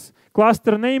variables: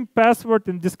 cluster name, password,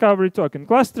 and discovery token.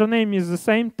 Cluster name is the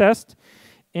same test.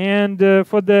 And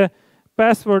for the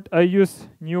password, I use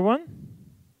new one.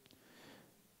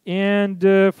 And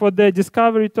for the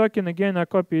discovery token, again, I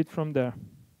copy it from there.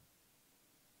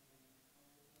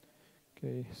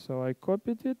 Okay, so I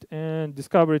copied it and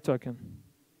discovery token.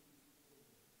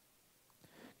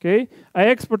 Okay, I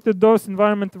exported those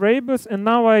environment variables, and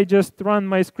now I just run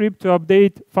my script to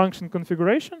update function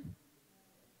configuration.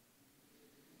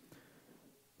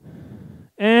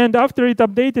 And after it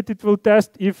updated, it will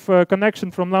test if connection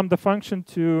from Lambda function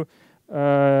to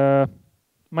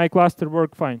my cluster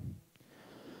work fine.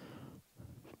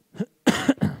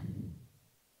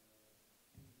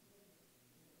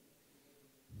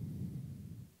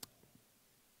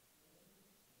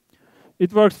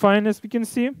 It works fine, as we can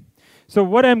see. So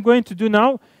what I'm going to do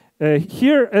now,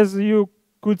 here, as you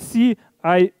could see,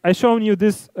 I shown you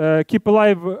this keep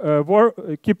alive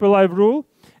rule,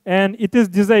 and it is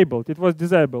disabled. It was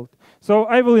disabled. So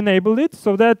I will enable it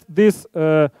so that this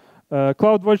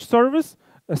CloudWatch service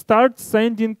starts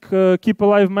sending keep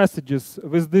alive messages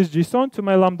with this JSON to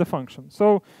my Lambda function.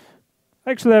 So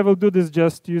actually, I will do this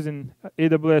just using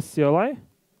AWS CLI.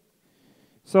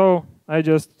 So I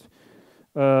just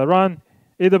run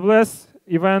AWS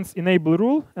events enable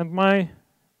rule and my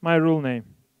rule name.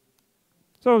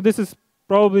 So this is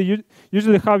probably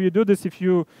usually how you do this if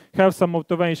you have some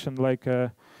automation like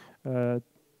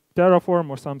Terraform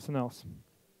or something else.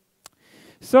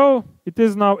 So it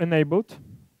is now enabled,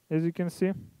 as you can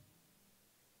see.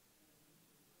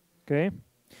 Okay.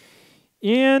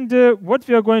 And what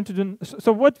we are going to do,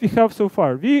 so what we have so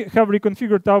far, we have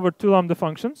reconfigured our 2 Lambda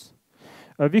functions.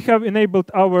 We have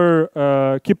enabled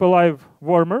our keep alive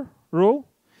warmer rule.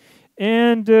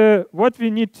 And what we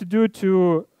need to do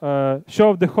to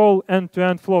show the whole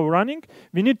end-to-end flow running,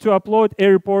 we need to upload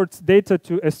airports data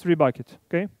to S3 bucket.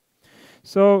 Okay.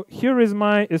 So here is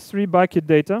my S3 bucket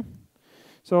data.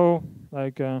 So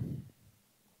like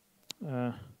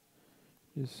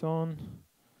JSON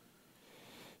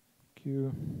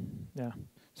Q, yeah.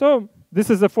 So this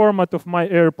is the format of my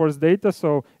airports data.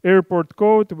 So airport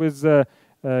code with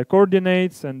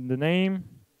coordinates and the name.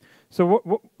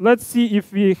 So let's see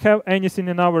if we have anything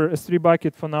in our S3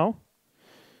 bucket for now.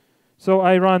 So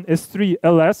I run S3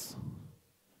 ls.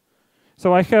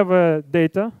 So I have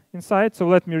data inside. So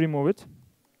let me remove it.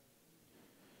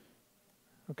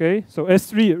 Okay. So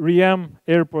S3 rem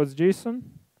airports JSON.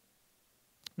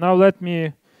 Now let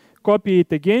me copy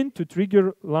it again to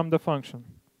trigger Lambda function.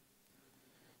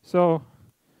 So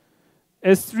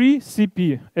S3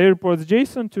 cp airports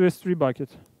JSON to S3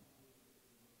 bucket.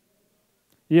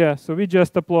 Yeah, so we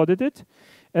just uploaded it.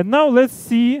 And now let's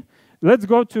see, let's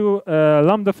go to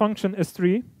Lambda function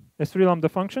S3 Lambda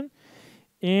function.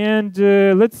 And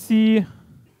let's see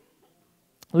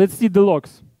the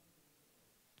logs.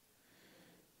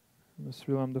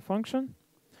 S3 Lambda function.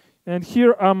 And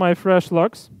here are my fresh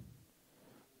logs.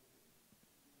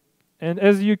 And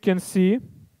as you can see,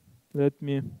 let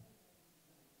me,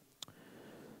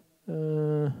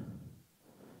 it's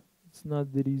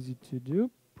not that easy to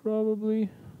do, probably.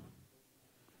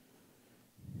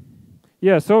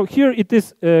 Yeah, so here it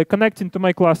is connecting to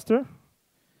my cluster.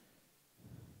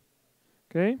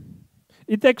 Okay.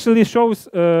 It actually shows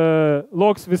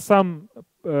logs with some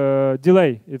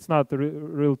delay. It's not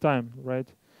real time,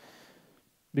 right?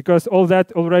 Because all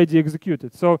that already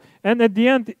executed. So, and at the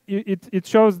end, it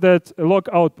shows that log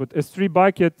output, S3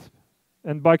 bucket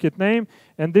and bucket name.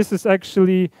 And this is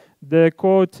actually the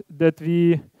code that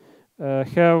we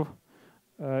have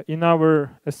in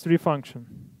our S3 function.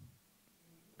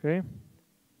 Okay.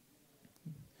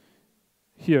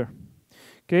 Here.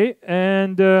 Okay.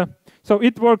 And so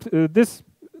it worked.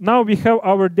 Now we have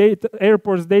our data,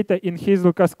 airports data in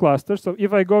Hazelcast cluster. So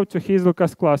if I go to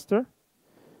Hazelcast cluster,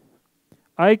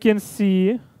 I can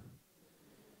see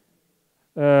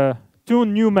 2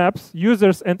 new maps,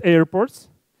 users and airports.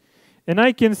 And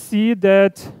I can see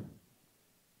that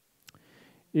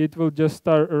it will just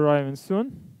start arriving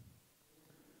soon.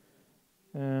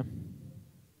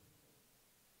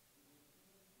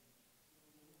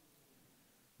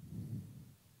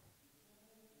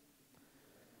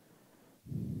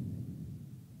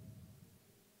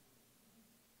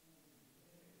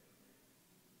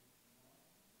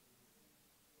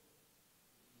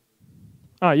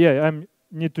 Yeah, I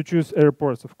need to choose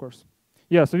airports, of course.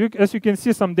 Yeah, so as you can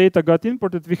see, some data got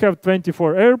imported. We have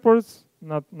 24 airports,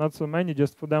 not so many,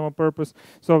 just for demo purpose.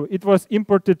 So it was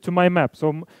imported to my map.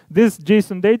 So this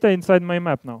JSON data inside my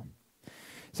map now.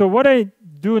 So what I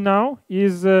do now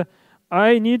is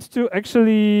I need to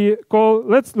actually call,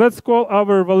 let's call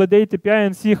our validate API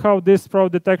and see how this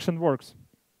fraud detection works.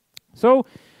 So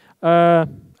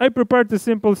I prepared a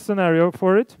simple scenario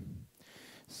for it.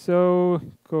 So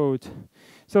code.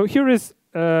 So here is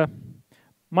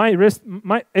my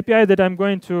API that I'm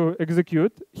going to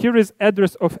execute. Here is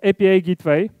address of API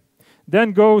gateway.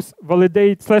 Then goes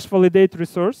validate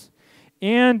resource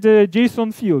and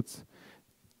JSON fields.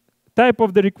 Type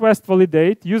of the request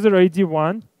validate, user ID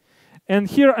 1. And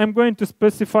here I'm going to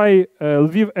specify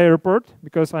Lviv airport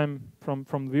because I'm from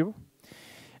Lviv.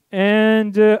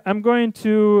 And I'm going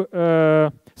to,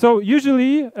 so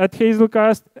usually at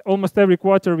Hazelcast, almost every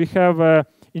quarter we have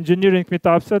engineering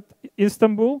meetups at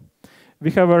Istanbul.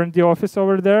 We have R&D office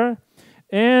over there.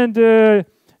 And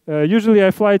usually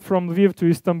I fly from Lviv to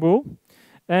Istanbul.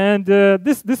 And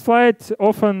this flight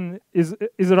often is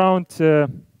around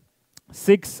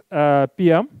 6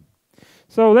 p.m.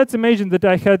 So let's imagine that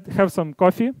I have some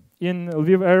coffee in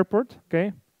Lviv airport.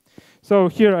 Okay. So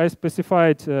here I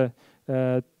specified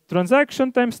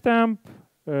transaction timestamp,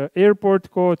 airport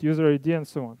code, user ID, and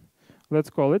so on. Let's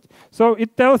call it. So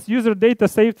it tells user data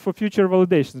saved for future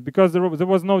validations because there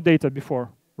was no data before,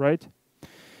 right?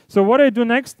 So what I do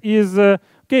next is,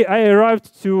 okay, I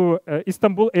arrived to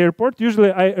Istanbul airport.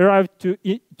 Usually I arrived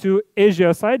to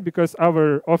Asia side because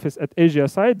our office at Asia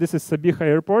side. This is Sabiha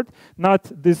airport,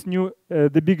 not this new,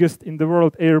 the biggest in the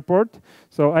world airport.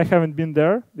 So I haven't been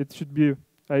there. It should be,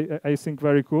 I think,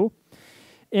 very cool.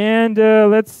 And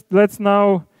let's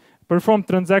now perform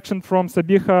transaction from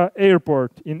Sabiha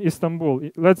airport in Istanbul.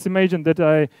 Let's imagine that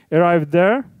I arrived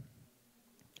there,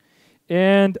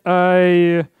 and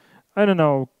I don't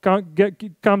know,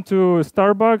 come to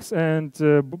Starbucks and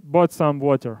bought some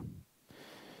water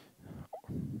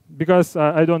because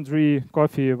I don't drink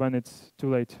coffee when it's too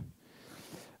late.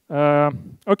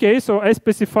 Okay, so I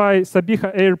specify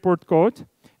Sabiha airport code,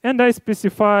 and I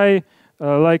specify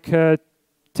like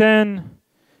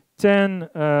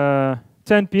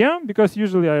 10 p.m. because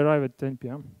usually I arrive at 10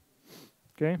 p.m.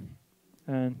 Okay,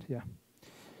 and yeah.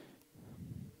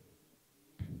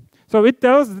 So it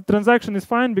tells the transaction is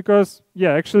fine because,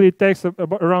 yeah, actually it takes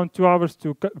about around 2 hours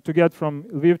to get from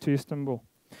Lviv to Istanbul.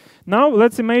 Now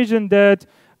let's imagine that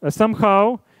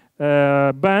somehow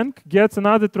bank gets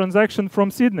another transaction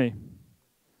from Sydney,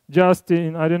 just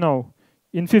in, I don't know,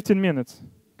 in 15 minutes,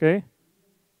 okay?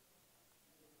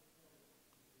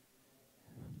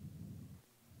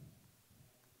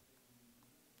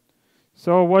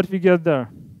 So what we get there?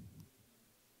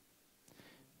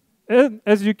 And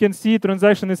as you can see,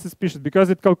 transaction is suspicious because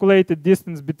it calculated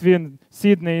distance between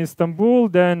Sydney and Istanbul,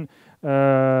 then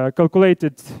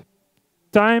calculated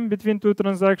time between two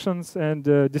transactions, and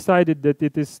decided that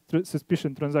it is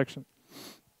suspicious transaction.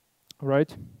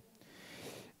 Right?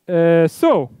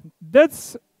 So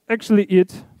that's actually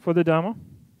it for the demo.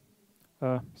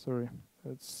 Sorry,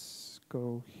 let's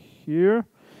go here.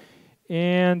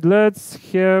 And let's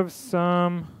have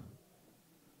some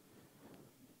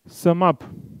sum up.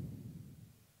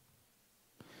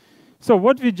 So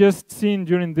what we just seen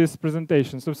during this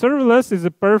presentation. So serverless is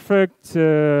a perfect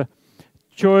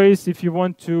choice if you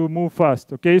want to move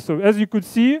fast. Okay, so as you could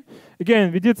see,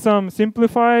 again, we did some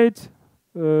simplified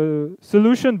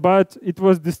solution, but it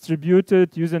was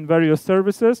distributed using various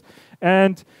services,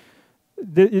 and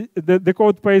the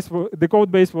code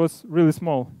base was really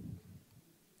small.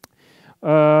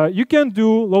 You can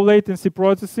do low latency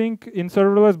processing in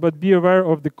serverless, but be aware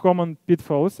of the common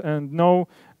pitfalls and know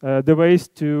the ways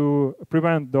to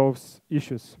prevent those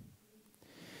issues.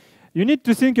 You need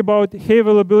to think about high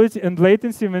availability and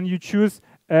latency when you choose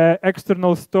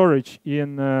external storage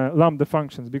in Lambda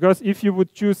Functions, because if you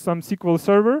would choose some SQL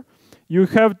server, you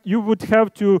would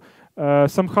have to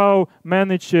somehow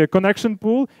manage a connection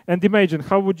pool. And imagine,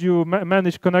 how would you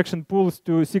manage connection pools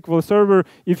to SQL server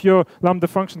if your Lambda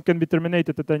function can be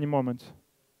terminated at any moment?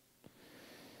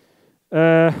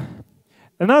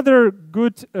 Another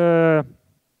good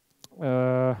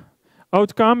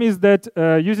outcome is that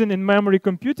using in-memory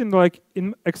computing, like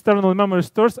in external memory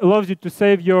stores, allows you to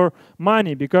save your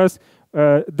money, because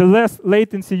the less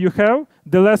latency you have,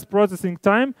 the less processing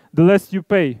time, the less you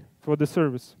pay for the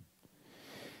service.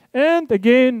 And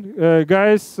again,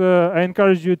 guys, I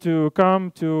encourage you to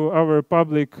come to our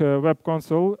public web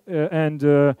console and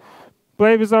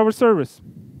play with our service.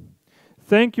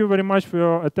 Thank you very much for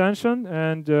your attention,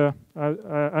 and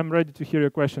I'm ready to hear your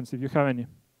questions if you have any.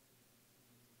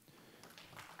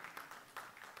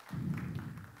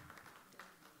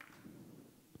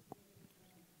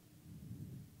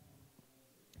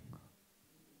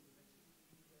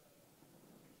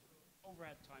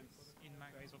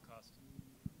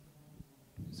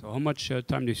 So how much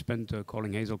time do you spend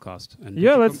calling Hazelcast? And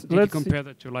Yeah, did you compare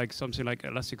that to like something like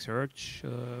Elasticsearch?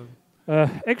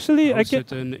 Actually, I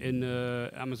can. in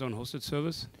Amazon hosted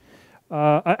service.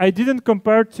 I didn't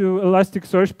compare to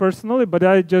Elasticsearch personally, but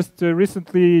I just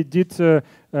recently did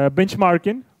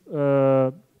benchmarking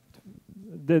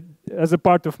as a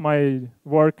part of my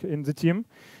work in the team,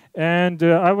 and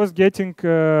I was getting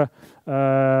for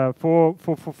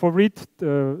read.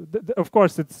 Of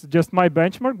course, it's just my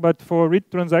benchmark, but for read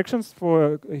transactions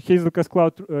for Hazelcast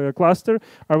Cloud cluster,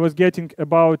 I was getting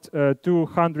about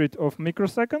 200 of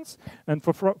microseconds, and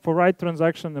for write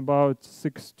transaction about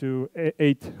 600 to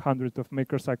 800 of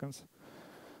microseconds.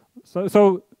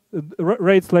 So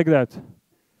rates like that.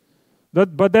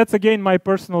 But that's again my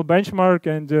personal benchmark,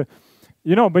 and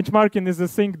you know, benchmarking is a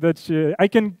thing that I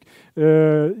can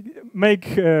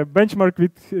make a benchmark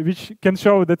which can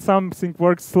show that something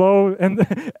works slow and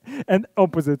and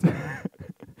opposite,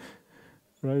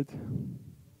 right?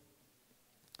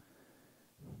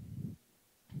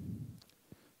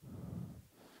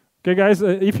 Okay, guys,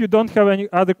 if you don't have any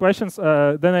other questions,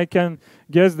 then I can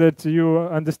guess that you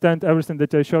understand everything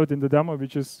that I showed in the demo,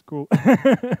 which is cool.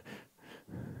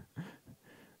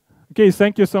 Okay,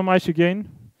 thank you so much again.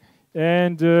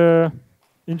 And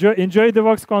enjoy the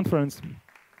Devoxx conference.